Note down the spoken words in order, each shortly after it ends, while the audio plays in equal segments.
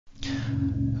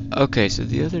Okay, so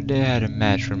the other day I had a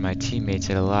match where my teammates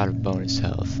had a lot of bonus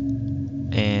health,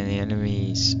 and the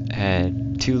enemies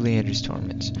had two Liandry's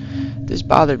Torments. This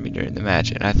bothered me during the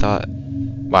match, and I thought,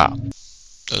 wow,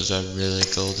 those are really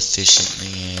gold efficient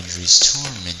Liandry's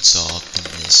Torments all up in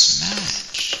this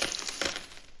match.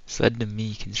 This led to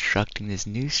me constructing this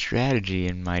new strategy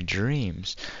in my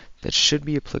dreams that should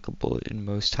be applicable in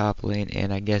most top lane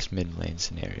and I guess mid lane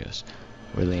scenarios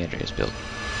where Liandry is built.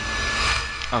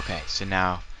 Okay, so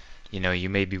now,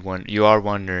 you are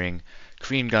wondering,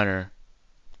 Cream Gunner,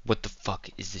 what the fuck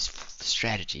is this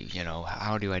strategy?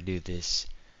 How do I do this?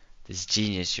 This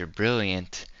genius, you're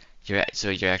brilliant. So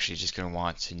you're actually just gonna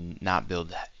want to not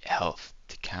build health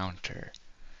to counter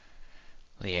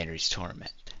Liandry's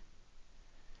Torment.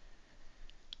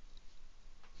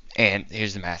 And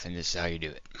here's the math, and this is how you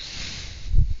do it.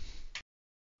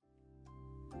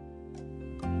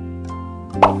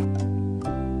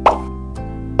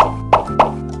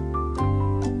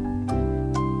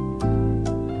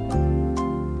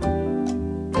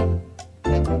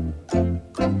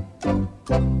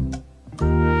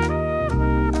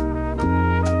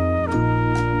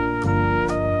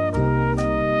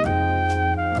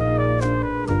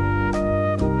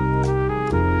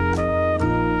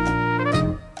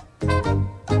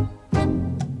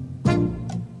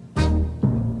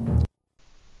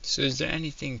 So is there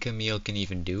anything Camille can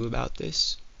even do about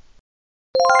this?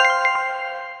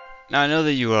 Now I know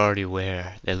that you are already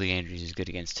aware that Liandry's is good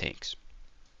against tanks.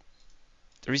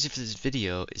 The reason for this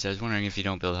video is I was wondering if you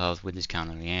don't build health with this count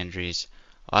on Liandry's.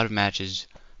 A lot of matches,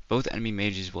 both enemy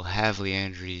mages will have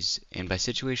Liandry's, and by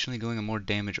situationally going a more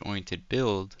damage oriented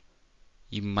build,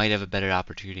 you might have a better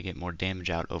opportunity to get more damage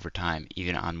out over time,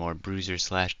 even on more bruiser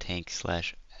slash tank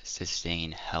slash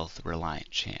sustain health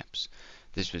reliant champs.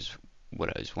 This was what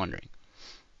I was wondering.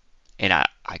 And I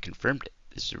confirmed it.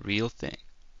 This is a real thing.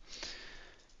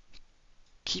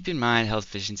 Keep in mind health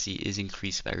efficiency is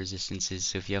increased by resistances,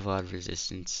 so if you have a lot of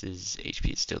resistances,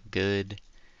 HP is still good.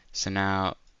 So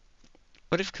now,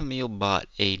 what if Camille bought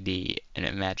AD and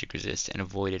a magic resist and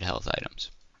avoided health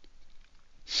items?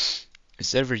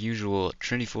 Instead of her usual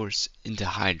Trinity Force into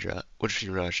Hydra, what if she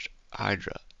rushed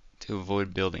Hydra to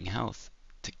avoid building health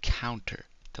to counter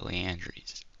the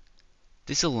Liandrys?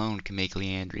 This alone can make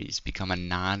Liandrys become a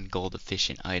non-gold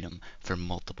efficient item for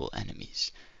multiple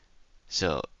enemies.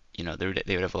 So, they would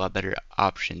have a lot better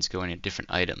options going a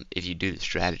different item if you do the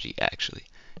strategy actually.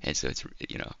 And so it's,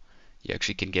 you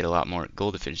actually can get a lot more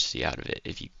gold efficiency out of it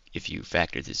if you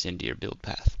factor this into your build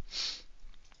path.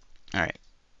 Alright,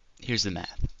 here's the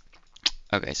math.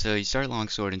 Okay, so you start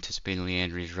Longsword anticipating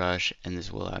Liandry's rush, and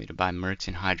this will allow you to buy Mercs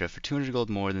and Hydra for 200 gold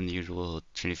more than the usual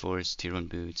Trinity Force, Tier 1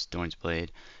 Boots, Thorn's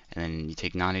Blade, and then you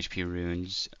take non-HP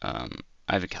runes. I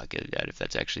haven't calculated that if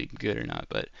that's actually good or not,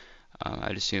 but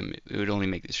I'd assume it would only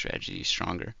make this strategy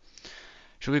stronger.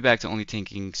 She'll be back to only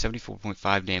taking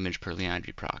 74.5 damage per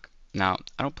Liandry proc. Now,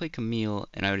 I don't play Camille,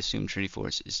 and I would assume Trinity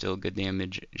Force is still good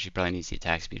damage. She probably needs the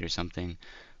attack speed or something,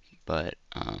 but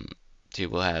she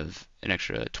will have an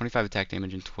extra 25 attack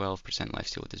damage and 12%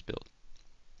 lifesteal with this build.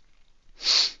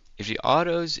 If she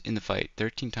autos in the fight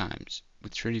 13 times,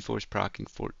 with Trinity Force proccing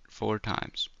 4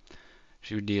 times,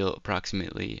 she would deal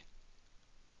approximately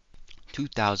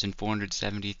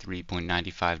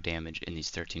 2,473.95 damage in these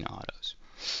 13 autos.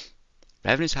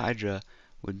 Ravenous Hydra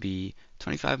would be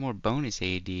 25 more bonus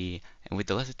AD, and with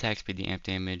the less attack speed, the amp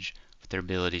damage with their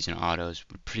abilities and autos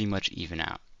would pretty much even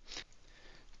out.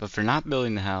 But for not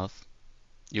building the health,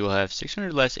 you will have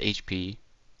 600 less HP,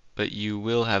 but you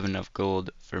will have enough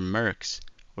gold for Mercs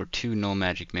or 2 Null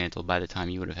Magic Mantle by the time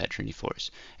you would have had Trinity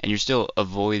Force. And you're still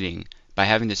avoiding, by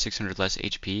having the 600 less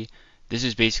HP, this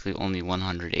is basically only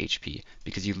 100 HP,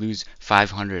 because you lose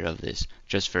 500 of this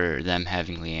just for them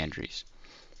having Liandrys.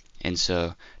 And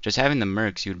so, just having the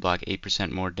Mercs, you would block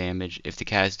 8% more damage. If the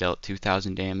cast dealt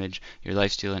 2,000 damage, your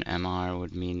lifesteal and MR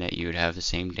would mean that you would have the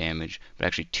same damage, but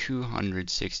actually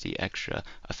 260 extra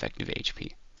effective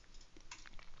HP.